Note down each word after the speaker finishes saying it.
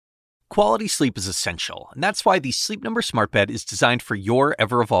Quality sleep is essential, and that's why the Sleep Number Smart Bed is designed for your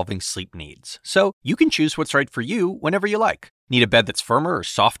ever-evolving sleep needs. So you can choose what's right for you whenever you like. Need a bed that's firmer or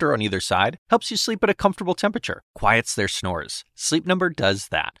softer on either side? Helps you sleep at a comfortable temperature, quiets their snores. Sleep Number does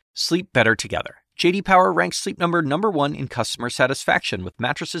that. Sleep better together. J.D. Power ranks Sleep Number #1 in customer satisfaction with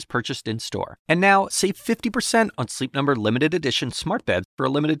mattresses purchased in-store. And now, save 50% on Sleep Number limited edition smart beds for a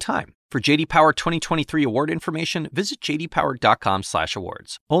limited time. For J.D. Power 2023 award information, visit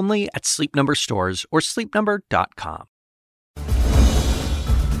jdpower.com/awards. Only at Sleep Number stores or sleepnumber.com.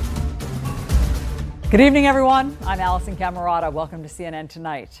 Good evening, everyone. I'm Allison Camerata. Welcome to CNN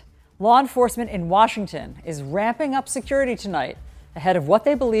Tonight. Law enforcement in Washington is ramping up security tonight ahead of what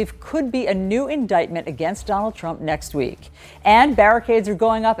they believe could be a new indictment against Donald Trump next week. And barricades are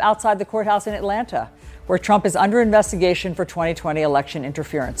going up outside the courthouse in Atlanta, where Trump is under investigation for 2020 election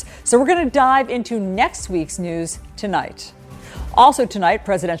interference. So we're going to dive into next week's news tonight. Also tonight,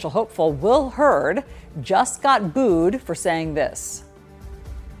 presidential hopeful Will Hurd just got booed for saying this.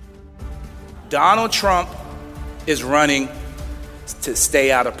 Donald Trump is running to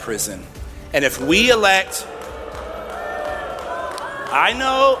stay out of prison. And if we elect... I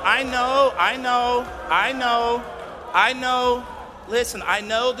know. Listen, I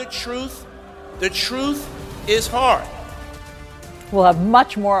know the truth. The truth is hard. We'll have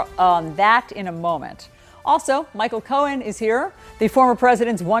much more on that in a moment. Also, Michael Cohen is here. The former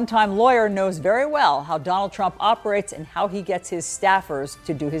president's one-time lawyer knows very well how Donald Trump operates and how he gets his staffers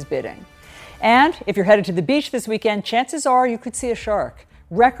to do his bidding. And if you're headed to the beach this weekend, chances are you could see a shark.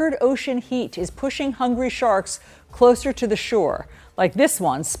 Record ocean heat is pushing hungry sharks closer to the shore, like this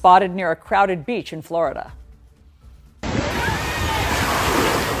one spotted near a crowded beach in Florida.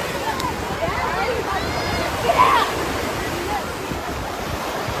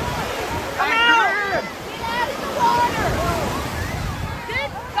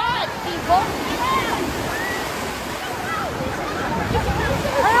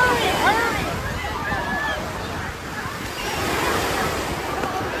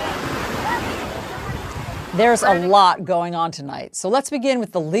 There's a lot going on tonight. So let's begin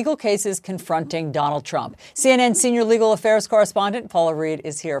with the legal cases confronting Donald Trump. CNN senior legal affairs correspondent Paula Reed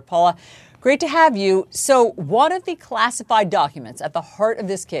is here. Paula, great to have you. So one of the classified documents at the heart of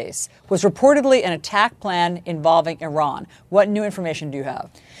this case was reportedly an attack plan involving Iran. What new information do you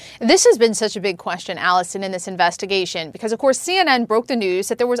have? This has been such a big question, Allison, in this investigation, because, of course, CNN broke the news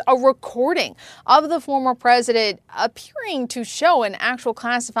that there was a recording of the former president appearing to show an actual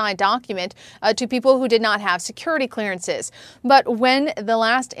classified document to people who did not have security clearances. But when the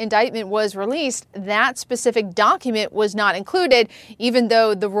last indictment was released, that specific document was not included, even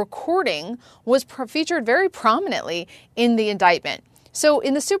though the recording was featured very prominently in the indictment. So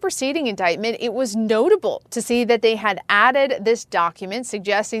in the superseding indictment, it was notable to see that they had added this document,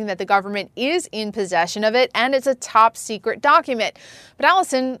 suggesting that the government is in possession of it and it's a top secret document. But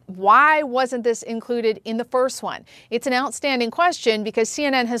Allison, why wasn't this included in the first one? It's an outstanding question because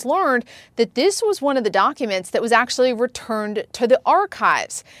CNN has learned that this was one of the documents that was actually returned to the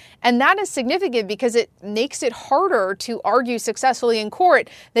archives. And that is significant because it makes it harder to argue successfully in court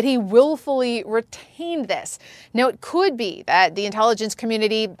that he willfully retained this. Now, it could be that the intelligence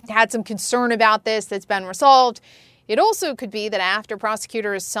community had some concern about this that's been resolved. It also could be that after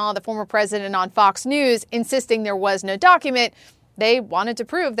prosecutors saw the former president on Fox News insisting there was no document, they wanted to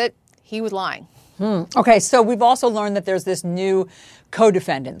prove that he was lying. Okay, so we've also learned that there's this new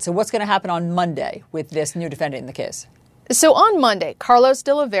co-defendant. So what's going to happen on Monday with this new defendant in the case? So on Monday, Carlos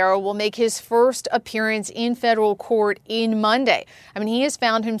de Oliveira will make his first appearance in federal court in Monday. I mean, he has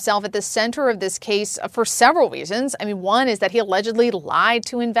found himself at the center of this case for several reasons. I mean, one is that he allegedly lied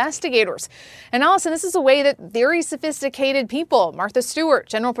to investigators. And Allison, this is a way that very sophisticated people, Martha Stewart,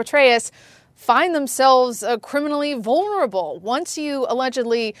 General Petraeus, find themselves criminally vulnerable. Once you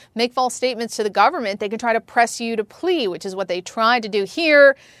allegedly make false statements to the government, they can try to press you to plea, which is what they tried to do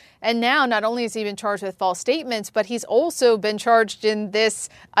here. And now not only has he been charged with false statements, but he's also been charged in this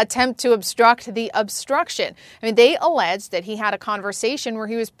attempt to obstruct the obstruction. I mean, they alleged that he had a conversation where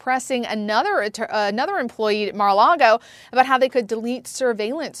he was pressing another employee at Mar-a-Lago about how they could delete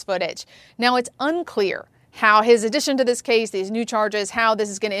surveillance footage. Now, it's unclear how his addition to this case, these new charges, how this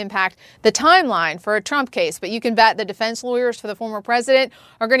is going to impact the timeline for a Trump case. But you can bet the defense lawyers for the former president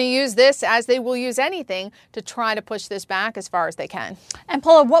are going to use this, as they will use anything, to try to push this back as far as they can. And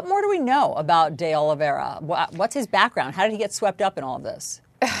Paula, what more do we know about de Oliveira? What's his background? How did he get swept up in all of this?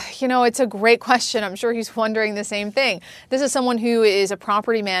 It's a great question. I'm sure he's wondering the same thing. This is someone who is a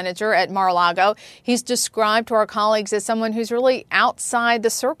property manager at Mar-a-Lago. He's described to our colleagues as someone who's really outside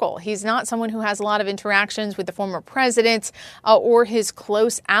the circle. He's not someone who has a lot of interactions with the former president or his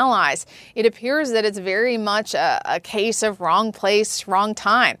close allies. It appears that it's very much a case of wrong place, wrong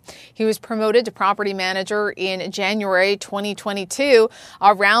time. He was promoted to property manager in January 2022,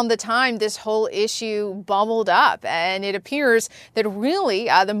 around the time this whole issue bubbled up. And it appears that really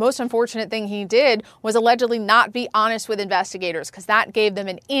the most unfortunate thing he did was allegedly not be honest with investigators, because that gave them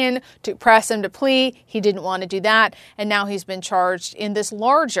an in to press him to plea. He didn't want to do that. And now he's been charged in this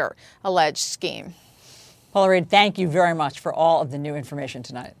larger alleged scheme. Paula Reed, thank you very much for all of the new information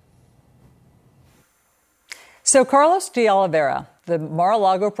tonight. So Carlos de Oliveira, the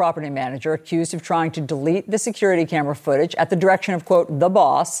Mar-a-Lago property manager accused of trying to delete the security camera footage at the direction of, quote, the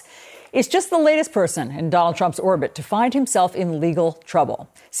boss, is just the latest person in Donald Trump's orbit to find himself in legal trouble.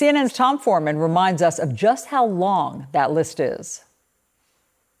 CNN's Tom Foreman reminds us of just how long that list is.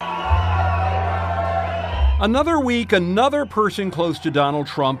 Another week, another person close to Donald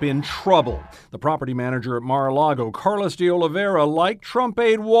Trump in trouble. The property manager at Mar-a-Lago, Carlos de Oliveira, like Trump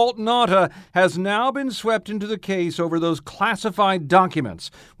aide Walt Nauta, has now been swept into the case over those classified documents,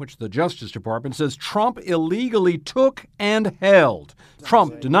 which the Justice Department says Trump illegally took and held.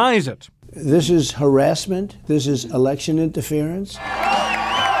 Trump denies it. This is harassment. This is election interference.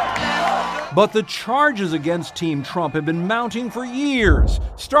 But the charges against Team Trump have been mounting for years.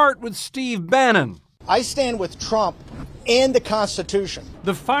 Start with Steve Bannon. I stand with Trump and the Constitution.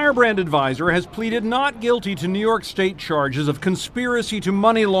 The firebrand advisor has pleaded not guilty to New York State charges of conspiracy to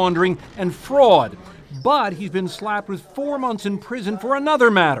money laundering and fraud. But he's been slapped with 4 months in prison for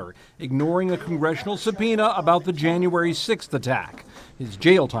another matter, ignoring a congressional subpoena about the January 6th attack. His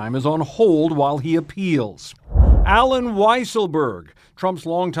jail time is on hold while he appeals. Alan Weisselberg, Trump's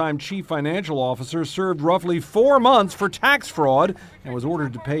longtime chief financial officer, served roughly 4 months for tax fraud and was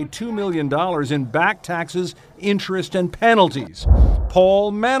ordered to pay $2 million in back taxes, interest, and penalties.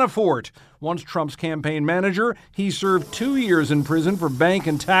 Paul Manafort, once Trump's campaign manager, he served 2 years in prison for bank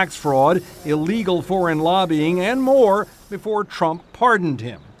and tax fraud, illegal foreign lobbying, and more before Trump pardoned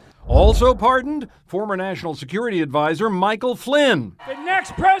him. Also pardoned, former National Security Advisor Michael Flynn. The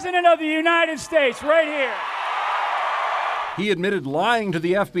next president of the United States, right here. He admitted lying to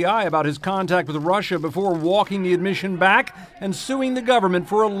the FBI about his contact with Russia before walking the admission back and suing the government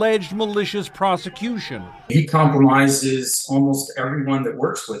for alleged malicious prosecution. He compromises almost everyone that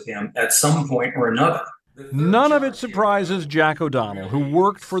works with him at some point or another. None of it surprises Jack O'Donnell, who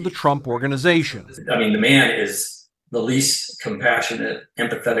worked for the Trump Organization. I mean, the man is the least compassionate,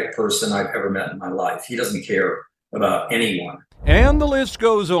 empathetic person I've ever met in my life. He doesn't care about anyone. And the list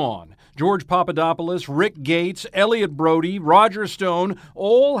goes on. George Papadopoulos, Rick Gates, Elliot Brody, Roger Stone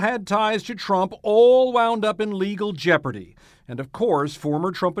all had ties to Trump, all wound up in legal jeopardy. And of course,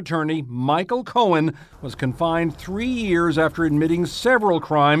 former Trump attorney Michael Cohen was confined 3 years after admitting several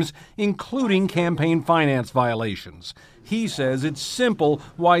crimes, including campaign finance violations. He says it's simple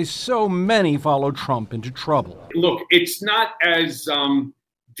why so many follow Trump into trouble. Look, it's not as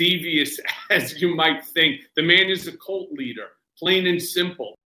devious as you might think. The man is a cult leader, plain and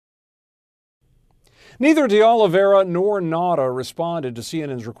simple. Neither de Oliveira nor Nauta responded to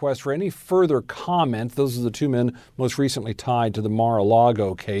CNN's request for any further comment. Those are the two men most recently tied to the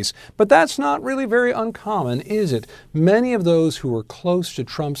Mar-a-Lago case. But that's not really very uncommon, is it? Many of those who are close to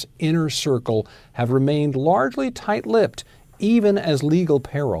Trump's inner circle have remained largely tight-lipped, even as legal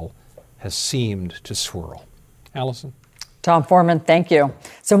peril has seemed to swirl. Allison? Tom Foreman, thank you.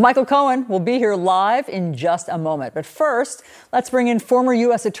 So Michael Cohen will be here live in just a moment. But first, let's bring in former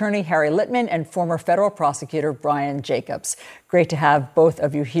U.S. Attorney Harry Litman and former federal prosecutor Brian Jacobs. Great to have both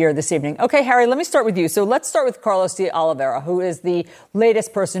of you here this evening. Okay, Harry, let me start with you. So let's start with Carlos de Oliveira, who is the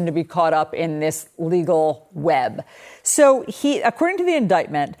latest person to be caught up in this legal web. So according to the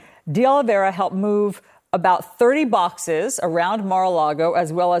indictment, de Oliveira helped move about 30 boxes around Mar-a-Lago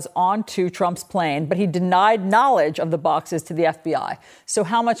as well as onto Trump's plane, but he denied knowledge of the boxes to the FBI. So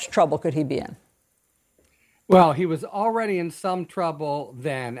how much trouble could he be in? Well, he was already in some trouble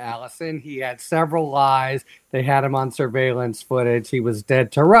then, Allison. He had several lies. They had him on surveillance footage. He was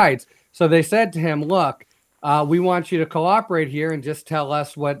dead to rights. So they said to him, look, we want you to cooperate here and just tell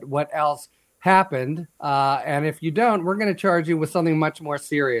us what else happened. And if you don't, we're going to charge you with something much more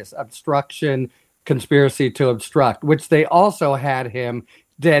serious, obstruction, conspiracy to obstruct, which they also had him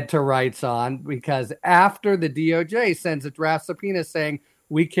dead to rights on, because after the DOJ sends a draft subpoena saying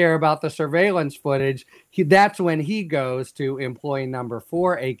we care about the surveillance footage, that's when he goes to employee number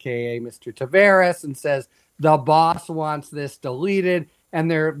 4, a.k.a. Mr. Taveras, and says the boss wants this deleted. And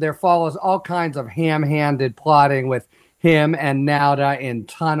there follows all kinds of ham-handed plotting with him and Nauta in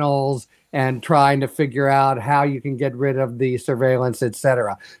tunnels and trying to figure out how you can get rid of the surveillance, et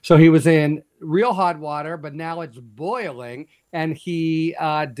cetera. So he was in real hot water, but now it's boiling. And he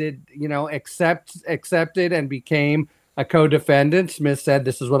accepted and became a co-defendant. Smith said,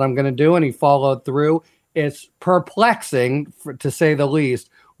 this is what I'm going to do. And he followed through. It's perplexing, to say the least,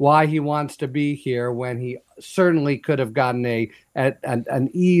 why he wants to be here when he certainly could have gotten an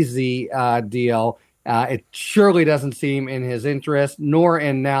easy deal. It surely doesn't seem in his interest, nor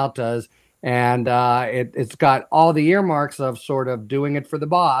in Nauta's. And it's got all the earmarks of sort of doing it for the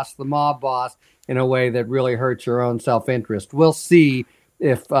boss, the mob boss, in a way that really hurts your own self-interest. We'll see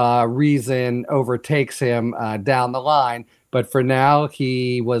if reason overtakes him down the line. But for now,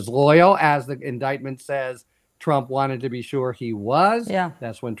 he was loyal, as the indictment says. Trump wanted to be sure he was. Yeah.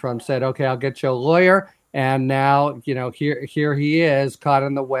 That's when Trump said, okay, I'll get you a lawyer. And now, here he is caught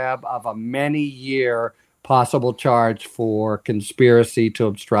in the web of a many-year possible charge for conspiracy to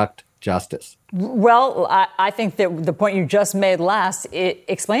obstruct justice. Well, I think that the point you just made last, it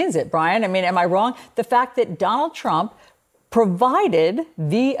explains it, Brian. I mean, am I wrong? The fact that Donald Trump provided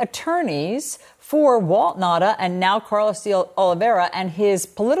the attorneys for Walt Nauta and now Carlos de Oliveira and his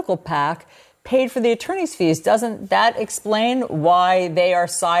political PAC paid for the attorney's fees. Doesn't that explain why they are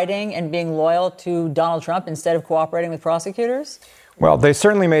siding and being loyal to Donald Trump instead of cooperating with prosecutors? Well, they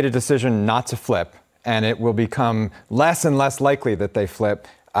certainly made a decision not to flip, and it will become less and less likely that they flip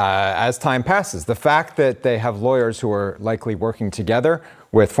as time passes. The fact that they have lawyers who are likely working together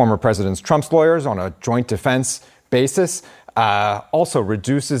with former President Trump's lawyers on a joint defense basis also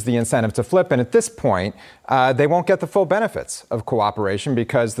reduces the incentive to flip. And at this point, they won't get the full benefits of cooperation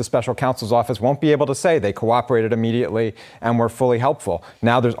because the special counsel's office won't be able to say they cooperated immediately and were fully helpful.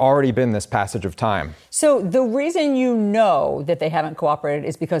 Now there's already been this passage of time. So the reason you know that they haven't cooperated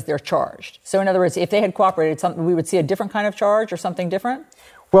is because they're charged. So in other words, if they had cooperated, we would see a different kind of charge or something different?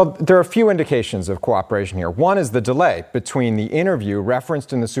 Well, there are a few indications of cooperation here. One is the delay between the interview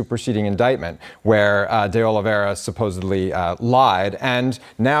referenced in the superseding indictment where de Oliveira supposedly lied and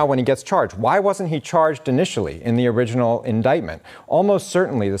now when he gets charged. Why wasn't he charged initially in the original indictment? Almost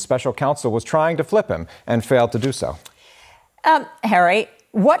certainly the special counsel was trying to flip him and failed to do so. Harry,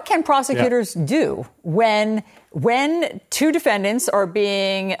 what can prosecutors do when two defendants are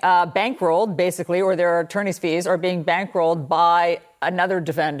being bankrolled, basically, or their attorney's fees are being bankrolled by another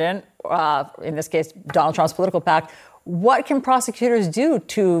defendant, in this case, Donald Trump's political PAC? What can prosecutors do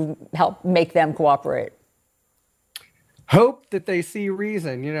to help make them cooperate? Hope that they see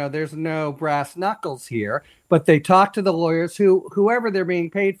reason. There's no brass knuckles here, but they talk to the lawyers whoever they're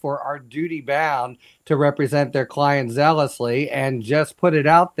being paid for, are duty bound to represent their client zealously and just put it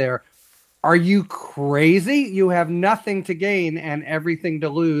out there. Are you crazy? You have nothing to gain and everything to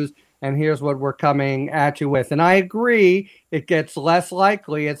lose. And here's what we're coming at you with. And I agree, it gets less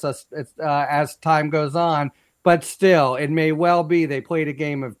likely as time goes on, but still, it may well be they played a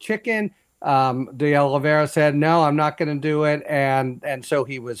game of chicken. De Oliveira said, no, I'm not going to do it. And so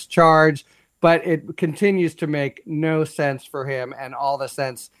he was charged. But it continues to make no sense for him and all the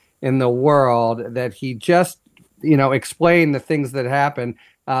sense in the world that he just, explain the things that happened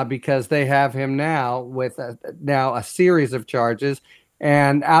because they have him now with a series of charges.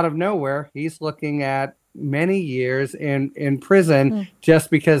 And out of nowhere, he's looking at many years in prison just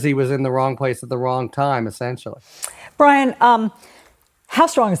because he was in the wrong place at the wrong time, essentially. Brian, how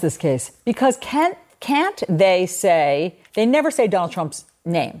strong is this case? Because can't they say, they never say Donald Trump's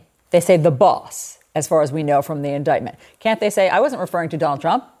name. They say the boss, as far as we know from the indictment. Can't they say, I wasn't referring to Donald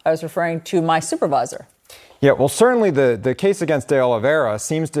Trump, I was referring to my supervisor? Yeah, well, certainly the case against de Oliveira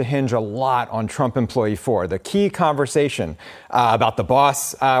seems to hinge a lot on Trump Employee 4. The key conversation about the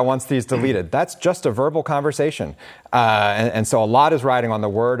boss wants these deleted. That's just a verbal conversation. And so a lot is riding on the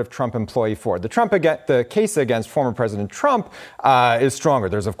word of Trump Employee 4. The case against former President Trump is stronger.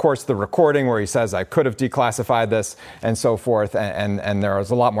 There's, of course, the recording where he says, I could have declassified this and so forth. And there is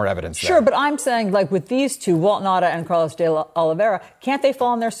a lot more evidence there. Sure, but I'm saying, like with these two, Walt Nauta and Carlos de Oliveira, can't they fall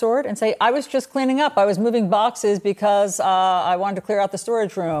on their sword and say, I was just cleaning up. I was moving boxes because I wanted to clear out the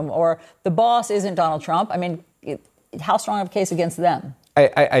storage room, or the boss isn't Donald Trump? I mean, how strong of a case against them?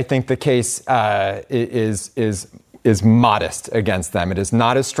 I think the case is modest against them. It is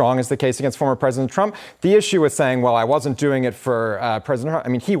not as strong as the case against former President Trump. The issue with saying, well, I wasn't doing it for President Trump. I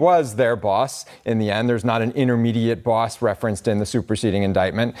mean, he was their boss in the end. There's not an intermediate boss referenced in the superseding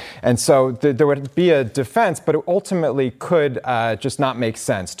indictment. And so there would be a defense, but it ultimately could just not make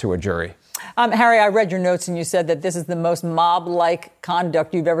sense to a jury. Harry, I read your notes and you said that this is the most mob-like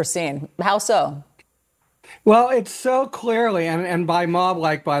conduct you've ever seen. How so? Well, it's so clearly, and by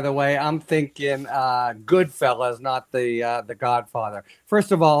mob-like, by the way, I'm thinking Goodfellas, not the Godfather.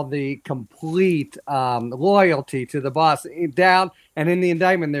 First of all, the complete loyalty to the boss down, and in the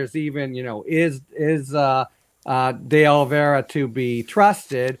indictment, there's even, is De Oliveira to be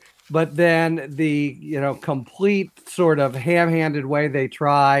trusted? But then the, complete sort of ham-handed way they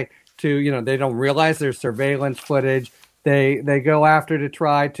try to, they don't realize there's surveillance footage. They go after to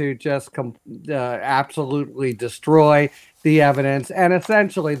try to just absolutely destroy the evidence, and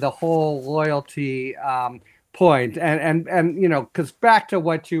essentially the whole loyalty point. And because back to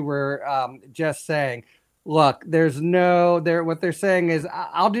what you were just saying, look, what they're saying is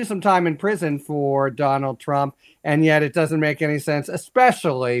I'll do some time in prison for Donald Trump, and yet it doesn't make any sense,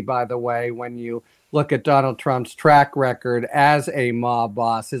 especially, by the way, when you look at Donald Trump's track record as a mob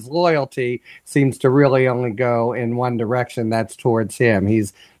boss. His loyalty seems to really only go in one direction. That's towards him.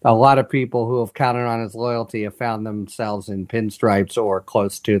 A lot of people who have counted on his loyalty have found themselves in pinstripes or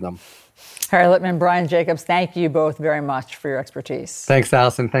close to them. Harry Litman, Brian Jacobs, thank you both very much for your expertise. Thanks,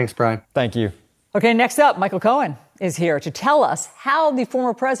 Allison. Thanks, Brian. Thank you. Okay, next up, Michael Cohen is here to tell us how the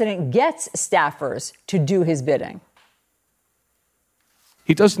former president gets staffers to do his bidding.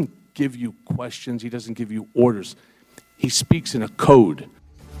 He doesn't give you questions. He doesn't give you orders. He speaks in a code.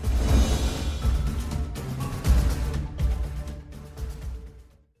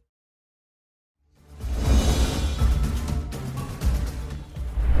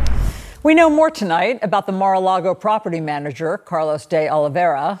 We know more tonight about the Mar-a-Lago property manager, Carlos de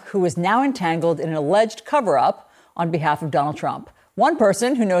Oliveira, who is now entangled in an alleged cover-up on behalf of Donald Trump. One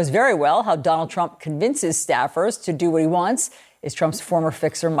person who knows very well how Donald Trump convinces staffers to do what he wants is Trump's former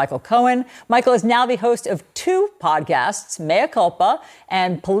fixer, Michael Cohen. Michael is now the host of two podcasts, Mea Culpa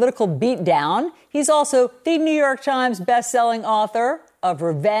and Political Beatdown. He's also the New York Times bestselling author of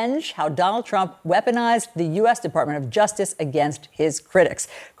Revenge, How Donald Trump Weaponized the U.S. Department of Justice Against His Critics.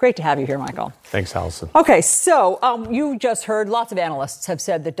 Great to have you here, Michael. Thanks, Allison. Okay, so you just heard lots of analysts have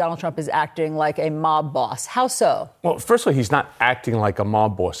said that Donald Trump is acting like a mob boss. How so? Well, firstly, he's not acting like a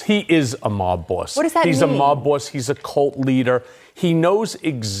mob boss. He is a mob boss. What does that mean? He's a mob boss. He's a cult leader. He knows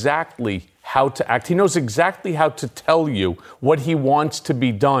exactly how to act. He knows exactly how to tell you what he wants to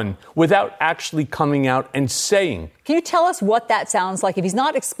be done without actually coming out and saying. Can you tell us what that sounds like? If he's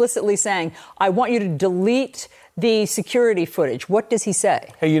not explicitly saying, I want you to delete the security footage, what does he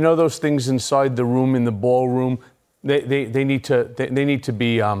say? Hey, you know those things inside the room, in the ballroom? They need to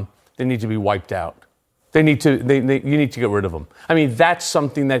be wiped out. You need to get rid of them. I mean, that's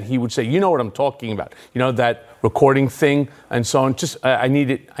something that he would say. You know what I'm talking about. You know, that recording thing and so on. Just, I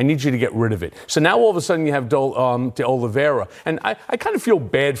need you to get rid of it. So now all of a sudden you have de Oliveira. And I kind of feel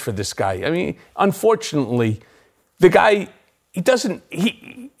bad for this guy. I mean, unfortunately, the guy,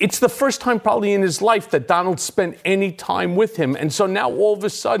 it's the first time probably in his life that Donald spent any time with him. And so now all of a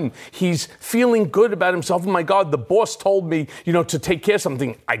sudden he's feeling good about himself. Oh my God, the boss told me, to take care of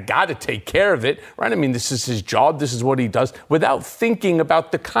something. I got to take care of it, right? I mean, this is his job. This is what he does without thinking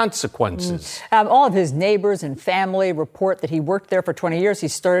about the consequences. All of his neighbors and family report that he worked there for 20 years. He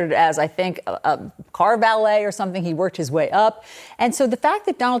started as, I think, a car valet or something. He worked his way up. And so the fact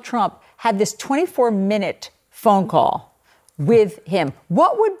that Donald Trump had this 24-minute phone call with him,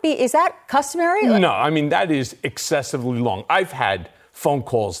 is that customary? No, I mean, that is excessively long. I've had phone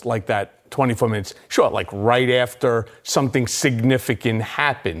calls like that, 24 minutes, sure, like right after something significant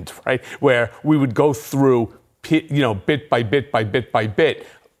happened, right? Where we would go through, bit by bit by bit by bit.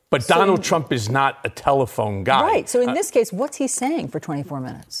 But Donald Trump is not a telephone guy. Right. So in this case, what's he saying for 24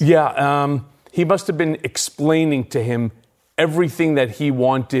 minutes? Yeah, he must have been explaining to him everything that he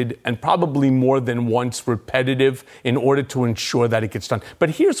wanted, and probably more than once repetitive, in order to ensure that it gets done.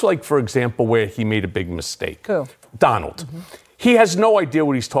 But here's, for example, where he made a big mistake. Who? Donald. Mm-hmm. He has no idea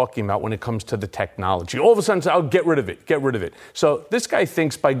what he's talking about when it comes to the technology. All of a sudden, oh, get rid of it. So this guy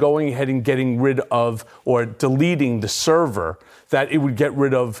thinks by going ahead and getting rid of or deleting the server that it would get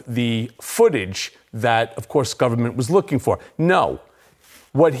rid of the footage that, of course, government was looking for. No.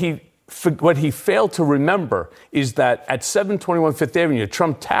 What he failed to remember is that at 721 Fifth Avenue,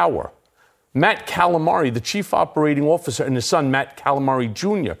 Trump Tower, Matt Calamari, the chief operating officer, and his son, Matt Calamari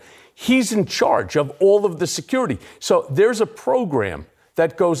Jr., he's in charge of all of the security. So there's a program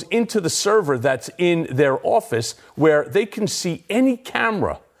that goes into the server that's in their office where they can see any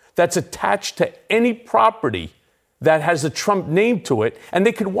camera that's attached to any property that has a Trump name to it, and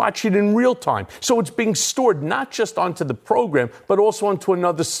they could watch it in real time. So it's being stored not just onto the program, but also onto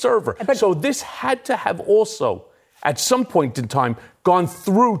another server. So this had to have also, at some point in time, gone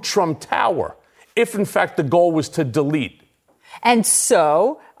through Trump Tower, if in fact the goal was to delete. And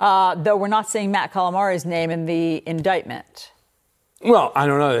so, though we're not seeing Matt Calamari's name in the indictment. Well, I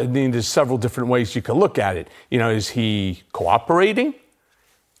don't know. I mean, there's several different ways you could look at it. You know, is he cooperating?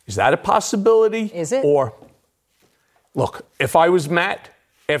 Is that a possibility? Is it? Or, look, if I was Matt,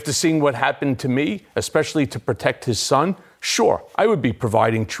 after seeing what happened to me, especially to protect his son, sure, I would be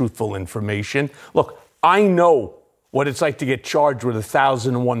providing truthful information. Look, I know what it's like to get charged with a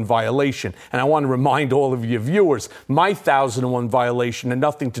 1001 violation. And I want to remind all of your viewers, my 1001 violation had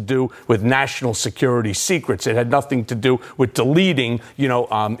nothing to do with national security secrets. It had nothing to do with deleting,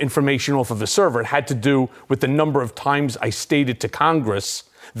 information off of a server. It had to do with the number of times I stated to Congress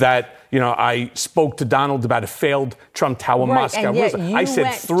that, I spoke to Donald about a failed Trump Tower Moscow. And yet I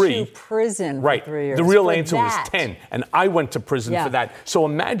said 3. To prison for 3 years. The real answer was 10, and I went to prison for that. So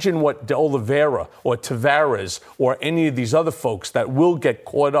imagine what De Oliveira or Tavares or any of these other folks that will get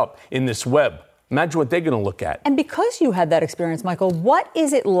caught up in this web. Imagine what they're going to look at. And because you had that experience, Michael, what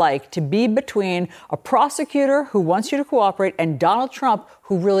is it like to be between a prosecutor who wants you to cooperate and Donald Trump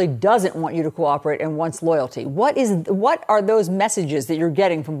who really doesn't want you to cooperate and wants loyalty? What are those messages that you're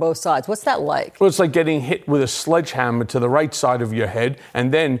getting from both sides? What's that like? Well, it's like getting hit with a sledgehammer to the right side of your head,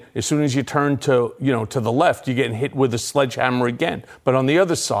 and then as soon as you turn to the left, you're getting hit with a sledgehammer again. But on the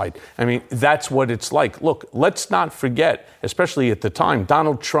other side, I mean, that's what it's like. Look, let's not forget, especially at the time,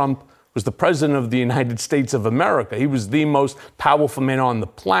 Donald Trump was the president of the United States of America. He was the most powerful man on the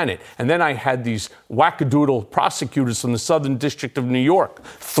planet. And then I had these wackadoodle prosecutors from the Southern District of New York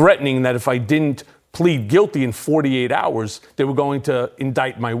threatening that if I didn't plead guilty in 48 hours, they were going to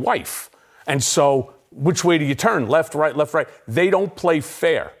indict my wife. And so which way do you turn? Left, right, left, right. They don't play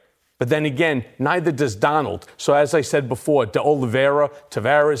fair. But then again, neither does Donald. So as I said before, De Oliveira,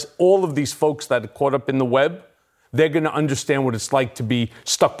 Tavares, all of these folks that are caught up in the web, they're going to understand what it's like to be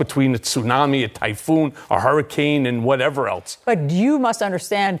stuck between a tsunami, a typhoon, a hurricane, and whatever else. But you must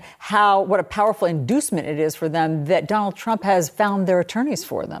understand what a powerful inducement it is for them that Donald Trump has found their attorneys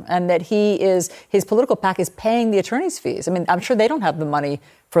for them and that his political PAC is paying the attorneys' fees. I mean, I'm sure they don't have the money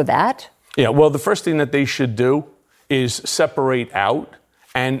for that. Yeah, well, the first thing that they should do is separate out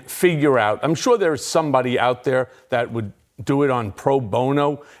and figure out. I'm sure there's somebody out there that would do it on pro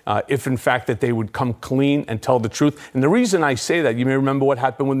bono, if in fact that they would come clean and tell the truth. And the reason I say that, you may remember what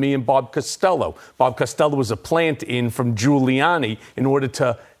happened with me and Bob Costello. Bob Costello was a plant-in from Giuliani in order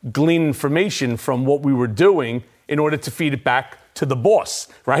to glean information from what we were doing in order to feed it back to the boss,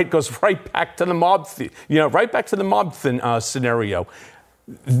 right? It goes right back to the mob, right back to the mob scenario.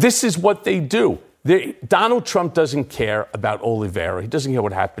 This is what they do. Donald Trump doesn't care about Oliveira. He doesn't care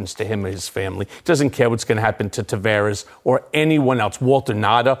what happens to him or his family. He doesn't care what's going to happen to Tavares or anyone else. Walter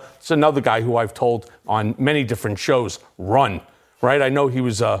Nada, it's another guy who I've told on many different shows, run, right? I know he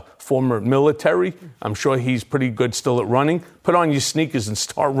was a former military. I'm sure he's pretty good still at running. Put on your sneakers and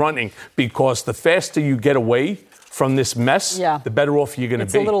start running, because the faster you get away from this mess, the better off you're going to be.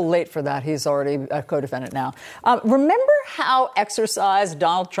 It's a little late for that. He's already a co-defendant now. Remember how exercised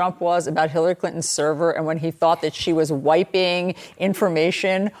Donald Trump was about Hillary Clinton's server and when he thought that she was wiping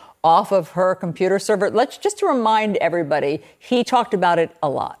information off of her computer server? Just to remind everybody, he talked about it a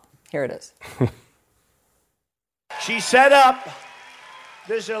lot. Here it is. She set up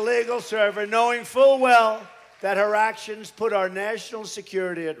this illegal server knowing full well that her actions put our national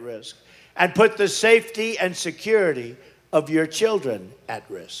security at risk and put the safety and security of your children at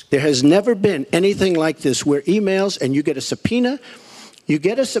risk. There has never been anything like this where emails and you get a subpoena,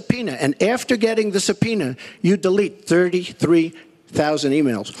 and after getting the subpoena, you delete 33,000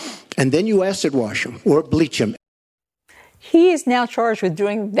 emails, and then you acid wash them or bleach them. He is now charged with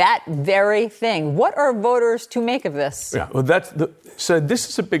doing that very thing. What are voters to make of this? Yeah, well, so this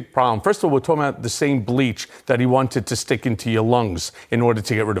is a big problem. First of all, we're talking about the same bleach that he wanted to stick into your lungs in order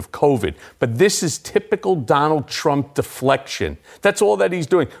to get rid of COVID. But this is typical Donald Trump deflection. That's all that he's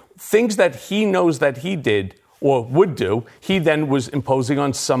doing. Things that he knows that he did or would do, he then was imposing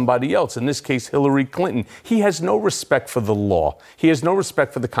on somebody else, in this case, Hillary Clinton. He has no respect for the law. He has no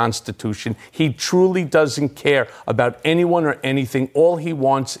respect for the Constitution. He truly doesn't care about anyone or anything. All he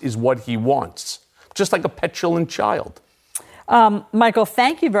wants is what he wants, just like a petulant child. Michael,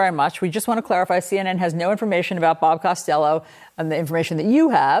 thank you very much. We just want to clarify, CNN has no information about Bob Costello and the information that you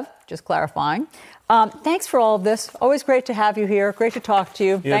have, just clarifying. Thanks for all of this. Always great to have you here. Great to talk to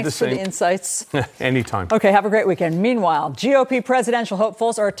you. Yeah, thanks for the insights. Anytime. Okay, have a great weekend. Meanwhile, GOP presidential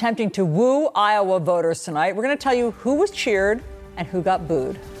hopefuls are attempting to woo Iowa voters tonight. We're going to tell you who was cheered and who got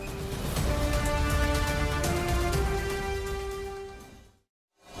booed.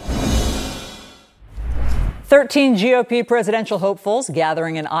 13 GOP presidential hopefuls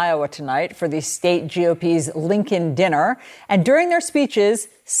gathering in Iowa tonight for the state GOP's Lincoln Dinner. And during their speeches,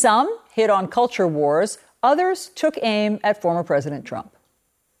 some hit on culture wars, others took aim at former President Trump.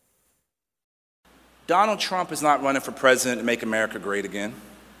 Donald Trump is not running for president to make America great again.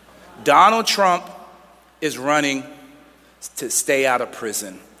 Donald Trump is running to stay out of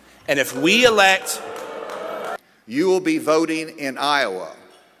prison. And if we elect... You will be voting in Iowa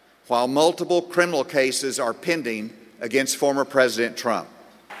while multiple criminal cases are pending against former President Trump.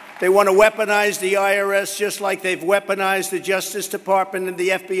 They want to weaponize the IRS just like they've weaponized the Justice Department and the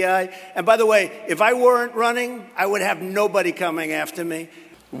FBI. And by the way, if I weren't running, I would have nobody coming after me.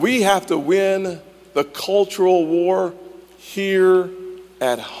 We have to win the cultural war here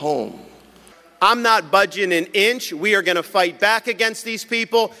at home. I'm not budging an inch. We are going to fight back against these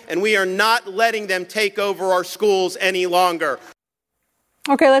people, and we are not letting them take over our schools any longer.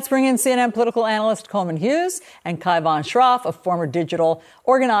 Okay, let's bring in CNN political analyst Coleman Hughes and Kai Von Schroff, a former digital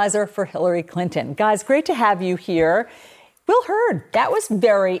organizer for Hillary Clinton. Guys, great to have you here. Will Hurd, that was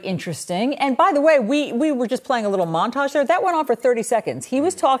very interesting. And by the way, we were just playing a little montage there. That went on for 30 seconds. He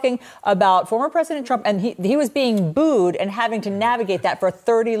was talking about former President Trump, and he was being booed and having to navigate that for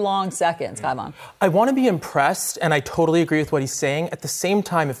 30 long seconds. Come on. I want to be impressed, and I totally agree with what he's saying. At the same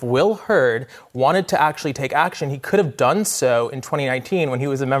time, if Will Hurd wanted to actually take action, he could have done so in 2019 when he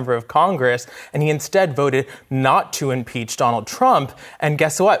was a member of Congress, and he instead voted not to impeach Donald Trump. And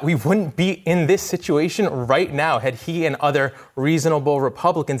guess what? We wouldn't be in this situation right now had he and other reasonable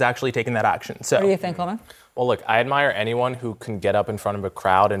Republicans actually taken that action. So, what do you think, Coleman? Well, look, I admire anyone who can get up in front of a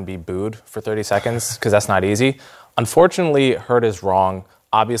crowd and be booed for 30 seconds, because that's not easy. Unfortunately, Hurd is wrong.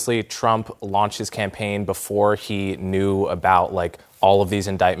 Obviously, Trump launched his campaign before he knew about, all of these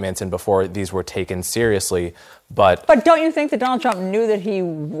indictments and before these were taken seriously. But don't you think that Donald Trump knew that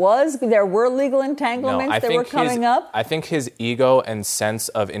there were legal entanglements that were coming up? I think his ego and sense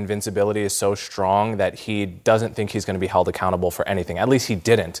of invincibility is so strong that he doesn't think he's going to be held accountable for anything. At least he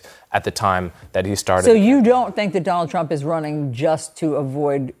didn't at the time that he started. So you don't think that Donald Trump is running just to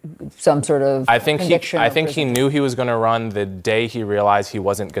avoid some sort of conviction? I think he knew he was going to run the day he realized he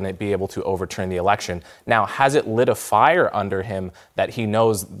wasn't going to be able to overturn the election. Now, has it lit a fire under him that he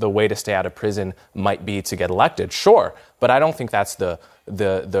knows the way to stay out of prison might be to get elected? Sure, but I don't think that's the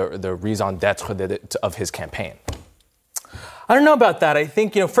raison d'etre of his campaign. I don't know about that. I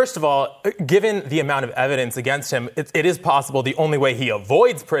think, first of all, given the amount of evidence against him, it is possible the only way he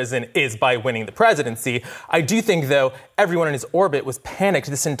avoids prison is by winning the presidency. I do think, though, everyone in his orbit was panicked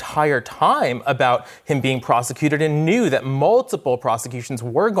this entire time about him being prosecuted and knew that multiple prosecutions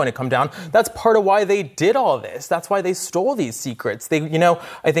were going to come down. That's part of why they did all this. That's why they stole these secrets.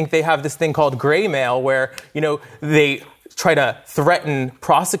 I think they have this thing called gray mail where, they try to threaten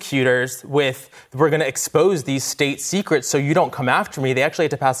prosecutors with, we're going to expose these state secrets so you don't come after me. They actually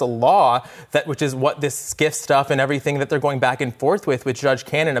had to pass a law which is what this SCIF stuff and everything that they're going back and forth with Judge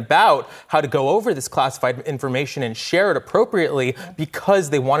Cannon about how to go over this classified information and share it appropriately because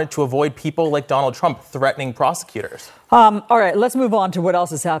they wanted to avoid people like Donald Trump threatening prosecutors. All right, let's move on to what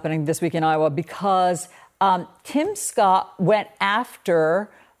else is happening this week in Iowa because Tim Scott went after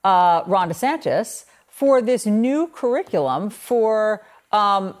Ron DeSantis for this new curriculum for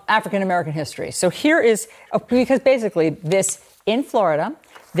African-American history. So here is, because basically in Florida,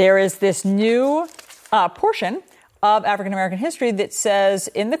 there is this new portion of African-American history that says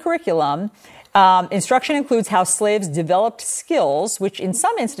in the curriculum, instruction includes how slaves developed skills, which in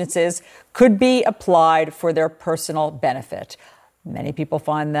some instances could be applied for their personal benefit. Many people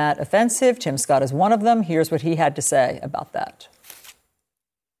find that offensive. Tim Scott is one of them. Here's what he had to say about that.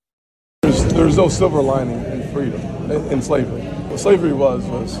 There's no silver lining in freedom, in slavery. What slavery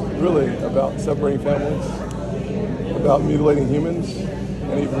was really about separating families, about mutilating humans,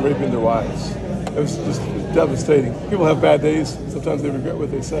 and even raping their wives. It was just devastating. People have bad days. Sometimes they regret what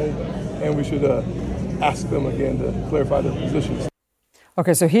they say, and we should ask them again to clarify their positions.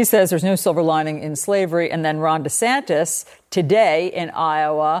 Okay, so he says there's no silver lining in slavery, and then Ron DeSantis today in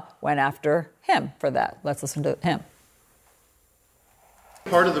Iowa went after him for that. Let's listen to him.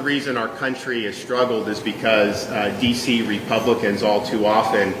 Part of the reason our country has struggled is because D.C. Republicans all too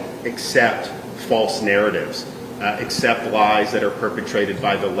often accept false narratives, accept lies that are perpetrated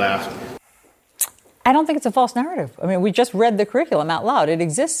by the left. I don't think it's a false narrative. I mean, we just read the curriculum out loud. It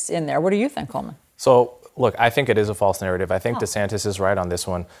exists in there. What do you think, Coleman? So, look, I think it is a false narrative. I think DeSantis is right on this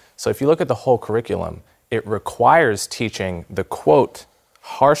one. So if you look at the whole curriculum, it requires teaching the, quote,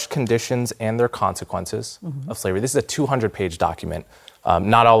 harsh conditions and their consequences of slavery. This is a 200-page document.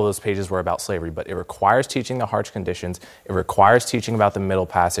 Not all of those pages were about slavery, but it requires teaching the harsh conditions. It requires teaching about the Middle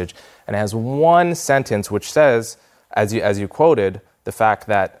Passage. And it has one sentence which says, as you quoted, the fact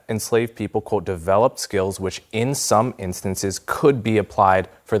that enslaved people, quote, developed skills which in some instances could be applied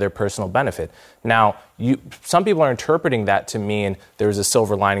for their personal benefit. Now, some people are interpreting that to mean there's a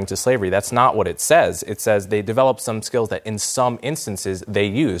silver lining to slavery. That's not what it says. It says they developed some skills that in some instances they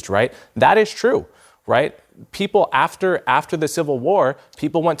used, right? That is true, right? People after the Civil War,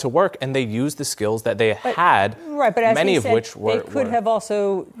 people went to work and they used the skills that they had, right, but as many of said, which were... They could have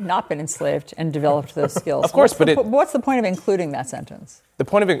also not been enslaved and developed those skills. Of course, what's the point of including that sentence? The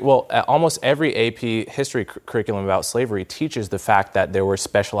point of it, almost every AP history curriculum about slavery teaches the fact that there were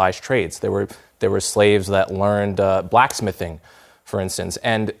specialized trades. There were slaves that learned blacksmithing, for instance.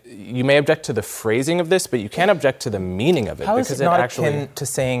 And you may object to the phrasing of this, but you can't object to the meaning of it. How is it not akin to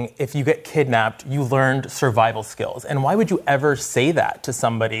saying if you get kidnapped, you learned survival skills? And why would you ever say that to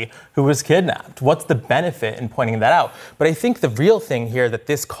somebody who was kidnapped? What's the benefit in pointing that out? But I think the real thing here that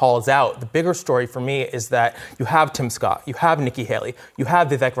this calls out, the bigger story for me, is that you have Tim Scott, you have Nikki Haley, you have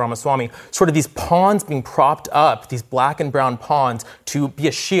Vivek Ramaswamy, sort of these pawns being propped up, these black and brown pawns, to be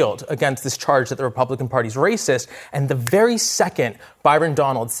a shield against this charge that the Republican Party is racist. And the very second Byron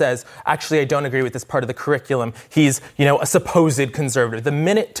Donald says, actually, I don't agree with this part of the curriculum, he's, a supposed conservative. The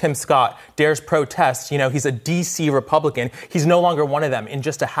minute Tim Scott dares protest, he's a DC Republican, he's no longer one of them in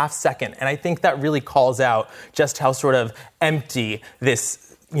just a half second. And I think that really calls out just how sort of empty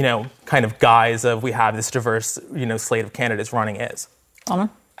this, kind of guise of we have this diverse, slate of candidates running is. Alma?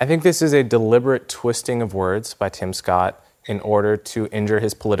 I think this is a deliberate twisting of words by Tim Scott in order to injure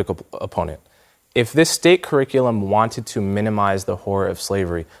his political opponent. If this state curriculum wanted to minimize the horror of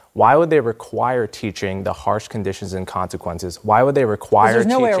slavery, why would they require teaching the harsh conditions and consequences? Why would they require there's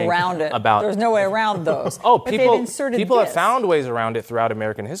no teaching way around it. about... There's no way around those. People have found ways around it throughout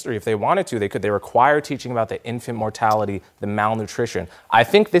American history. If they wanted to, they require teaching about the infant mortality, the malnutrition. I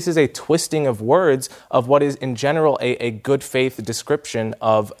think this is a twisting of words of what is, in general, a good faith description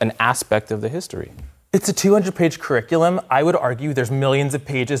of an aspect of the history. It's a 200-page curriculum. I would argue there's millions of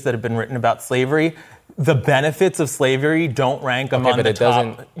pages that have been written about slavery. The benefits of slavery don't rank among the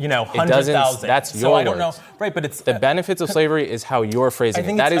top, 100,000. That's your so I don't words. know. Right, but it's... The benefits of slavery is how you're phrasing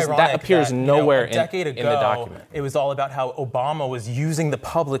it. That appears nowhere in the document. It was all about how Obama was using the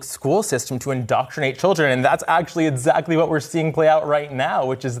public school system to indoctrinate children, and that's actually exactly what we're seeing play out right now,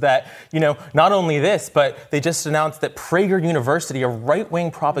 which is that, not only this, but they just announced that Prager University, a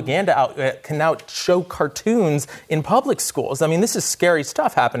right-wing propaganda outlet, can now show cartoons in public schools. I mean, this is scary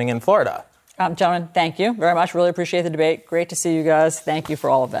stuff happening in Florida. Gentlemen, thank you very much. Really appreciate the debate. Great to see you guys. Thank you for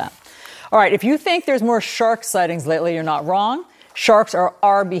all of that. All right, if you think there's more shark sightings lately, you're not wrong. Sharks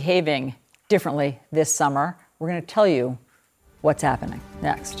are behaving differently this summer. We're going to tell you what's happening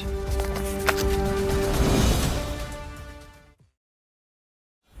next.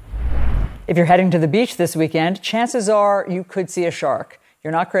 If you're heading to the beach this weekend, chances are you could see a shark.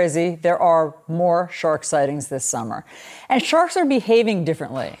 You're not crazy. There are more shark sightings this summer. And sharks are behaving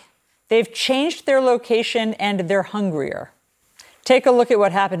differently. They've changed their location and they're hungrier. Take a look at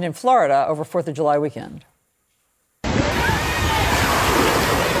what happened in Florida over 4th of July weekend.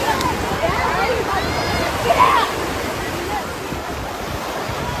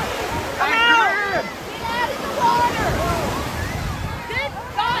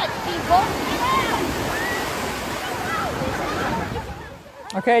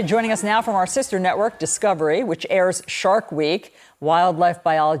 Okay, joining us now from our sister network, Discovery, which airs Shark Week, wildlife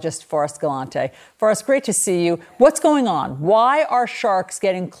biologist Forrest Galante. Forrest, great to see you. What's going on? Why are sharks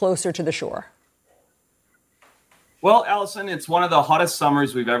getting closer to the shore? Well, Allison, it's one of the hottest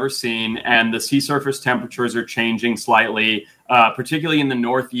summers we've ever seen, and the sea surface temperatures are changing slightly. Particularly in the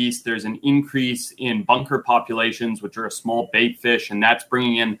Northeast, there's an increase in bunker populations, which are a small bait fish, and that's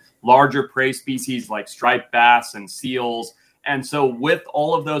bringing in larger prey species like striped bass and seals. And so with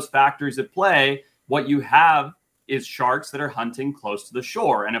all of those factors at play, what you have is sharks that are hunting close to the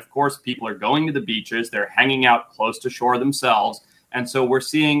shore. And of course, people are going to the beaches. They're hanging out close to shore themselves. And so we're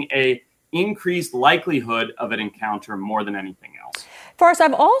seeing a increased likelihood of an encounter more than anything else. Forrest,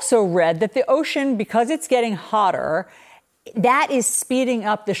 I've also read that the ocean, because it's getting hotter, that is speeding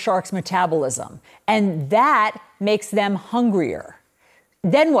up the shark's metabolism. And that makes them hungrier.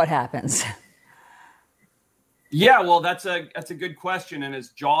 Then what happens? Yeah, well, that's a good question. And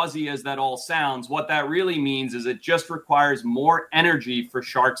as jawsy as that all sounds, what that really means is it just requires more energy for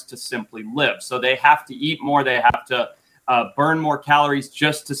sharks to simply live. So they have to eat more. They have to burn more calories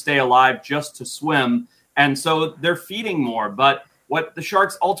just to stay alive, just to swim. And so they're feeding more. But what the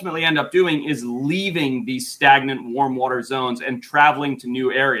sharks ultimately end up doing is leaving these stagnant warm water zones and traveling to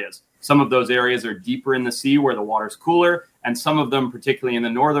new areas. Some of those areas are deeper in the sea where the water's cooler, and some of them, particularly in the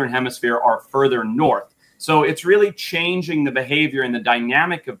northern hemisphere, are further north. So it's really changing the behavior and the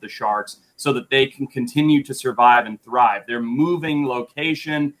dynamic of the sharks so that they can continue to survive and thrive. They're moving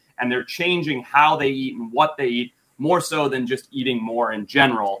location and they're changing how they eat and what they eat, more so than just eating more in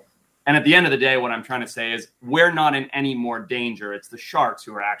general. And at the end of the day, what I'm trying to say is we're not in any more danger. It's the sharks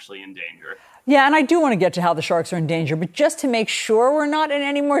who are actually in danger. Yeah, and I do want to get to how the sharks are in danger, but just to make sure we're not in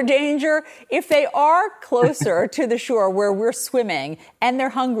any more danger, if they are closer to the shore where we're swimming and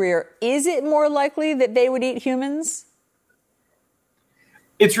they're hungrier, is it more likely that they would eat humans?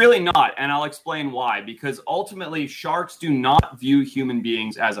 It's really not, and I'll explain why. Because ultimately, sharks do not view human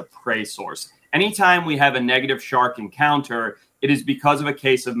beings as a prey source. Anytime we have a negative shark encounter, it is because of a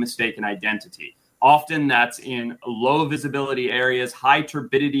case of mistaken identity. Often that's in low visibility areas, high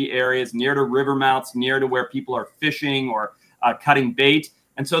turbidity areas, near to river mouths, near to where people are fishing or cutting bait.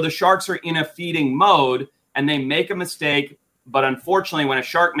 And so the sharks are in a feeding mode and they make a mistake. But unfortunately, when a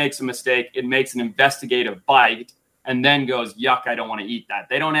shark makes a mistake, it makes an investigative bite and then goes, yuck, I don't want to eat that.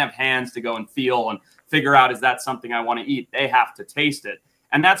 They don't have hands to go and feel and figure out, is that something I want to eat? They have to taste it.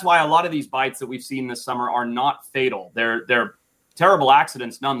 And that's why a lot of these bites that we've seen this summer are not fatal. They're terrible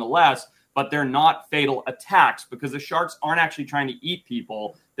accidents nonetheless, but they're not fatal attacks because the sharks aren't actually trying to eat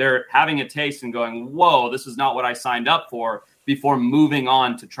people. They're having a taste and going, whoa, this is not what I signed up for, before moving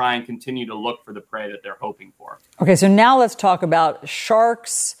on to try and continue to look for the prey that they're hoping for. Okay, so now let's talk about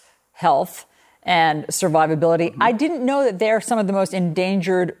sharks' health and survivability. I didn't know that they're some of the most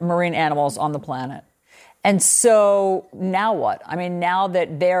endangered marine animals on the planet. And so now what? I mean, now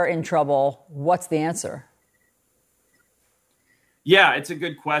that they're in trouble, what's the answer? Yeah, it's a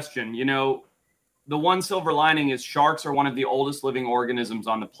good question. You know, the one silver lining is sharks are one of the oldest living organisms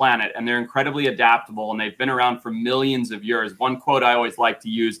on the planet, and they're incredibly adaptable, and they've been around for millions of years. One quote I always like to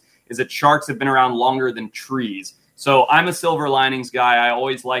use is that sharks have been around longer than trees. So I'm a silver linings guy. I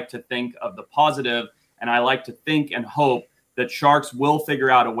always like to think of the positive, and I like to think and hope that sharks will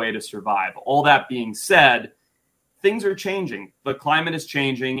figure out a way to survive. All that being said, things are changing. The climate is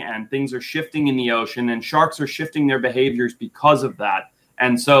changing and things are shifting in the ocean, and sharks are shifting their behaviors because of that.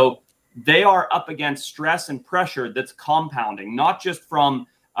 And so they are up against stress and pressure that's compounding, not just from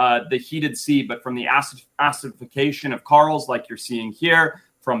the heated sea, but from the acidification of corals like you're seeing here,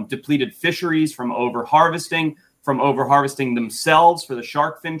 from depleted fisheries, from overharvesting themselves for the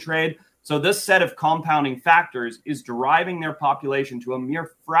shark fin trade. So this set of compounding factors is driving their population to a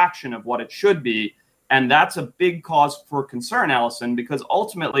mere fraction of what it should be. And that's a big cause for concern, Allison, because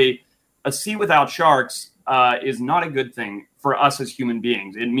ultimately a sea without sharks is not a good thing for us as human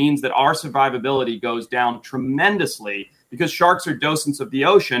beings. It means that our survivability goes down tremendously because sharks are docents of the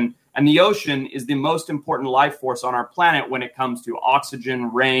ocean, and the ocean is the most important life force on our planet when it comes to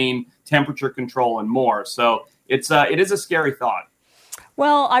oxygen, rain, temperature control, and more. So it is a scary thought.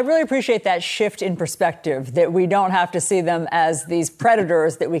 Well, I really appreciate that shift in perspective, that we don't have to see them as these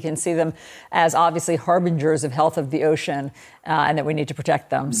predators, that we can see them as obviously harbingers of health of the ocean, and that we need to protect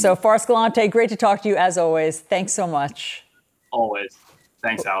them. So, Far Escalante, great to talk to you as always. Thanks so much. Always.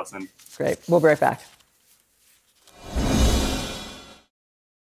 Thanks, Allison. Great. We'll be right back.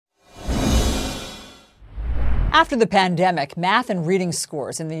 After the pandemic, math and reading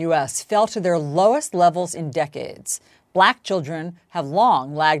scores in the U.S. fell to their lowest levels in decades. Black children have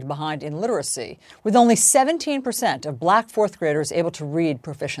long lagged behind in literacy, with only 17% of black fourth graders able to read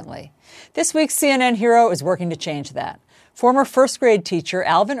proficiently. This week's CNN hero is working to change that. Former first grade teacher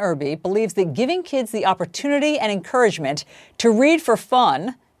Alvin Irby believes that giving kids the opportunity and encouragement to read for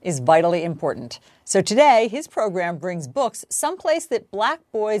fun is vitally important. So today, his program brings books someplace that black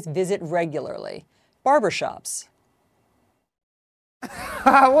boys visit regularly: barbershops.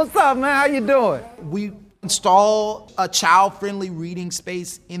 What's up, man? How you doing? We install a child-friendly reading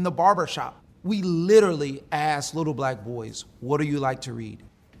space in the barbershop. We literally ask little black boys, what do you like to read?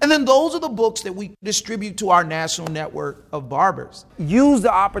 And then those are the books that we distribute to our national network of barbers. Use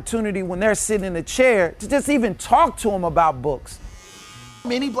the opportunity when they're sitting in a chair to just even talk to them about books.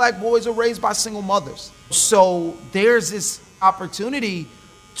 Many black boys are raised by single mothers. So there's this opportunity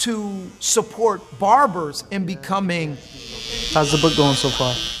to support barbers in becoming, how's the book going so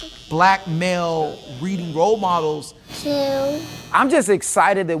far? Black male reading role models. I'm just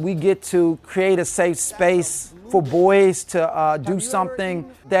excited that we get to create a safe space for boys to do something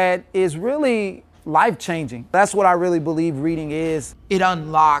that is really life-changing. That's what I really believe reading is. It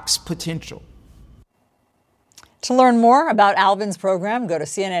unlocks potential. To learn more about Alvin's program, go to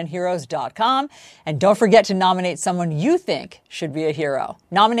cnnheroes.com. And don't forget to nominate someone you think should be a hero.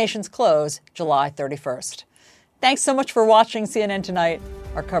 Nominations close July 31st. Thanks so much for watching CNN Tonight.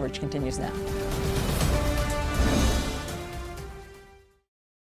 Our coverage continues now.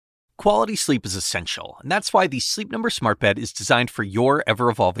 Quality sleep is essential, and that's why the Sleep Number Smart Bed is designed for your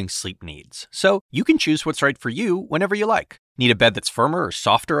ever-evolving sleep needs. So you can choose what's right for you whenever you like. Need a bed that's firmer or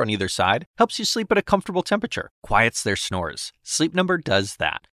softer on either side? Helps you sleep at a comfortable temperature. Quiets their snores. Sleep Number does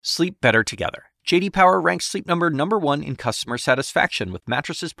that. Sleep better together. J.D. Power ranks Sleep Number #1 in customer satisfaction with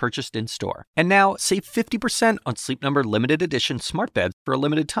mattresses purchased in-store. And now, save 50% on Sleep Number limited edition smart beds for a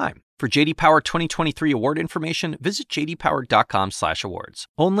limited time. For J.D. Power 2023 award information, visit jdpower.com/awards.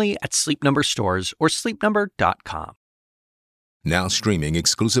 Only at Sleep Number stores or sleepnumber.com. Now streaming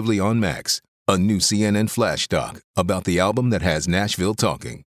exclusively on Max, a new CNN flash doc about the album that has Nashville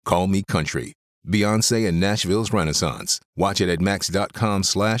talking, Call Me Country. Beyoncé and Nashville's Renaissance. Watch it at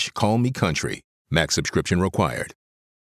max.com/callmecountry. Max subscription required.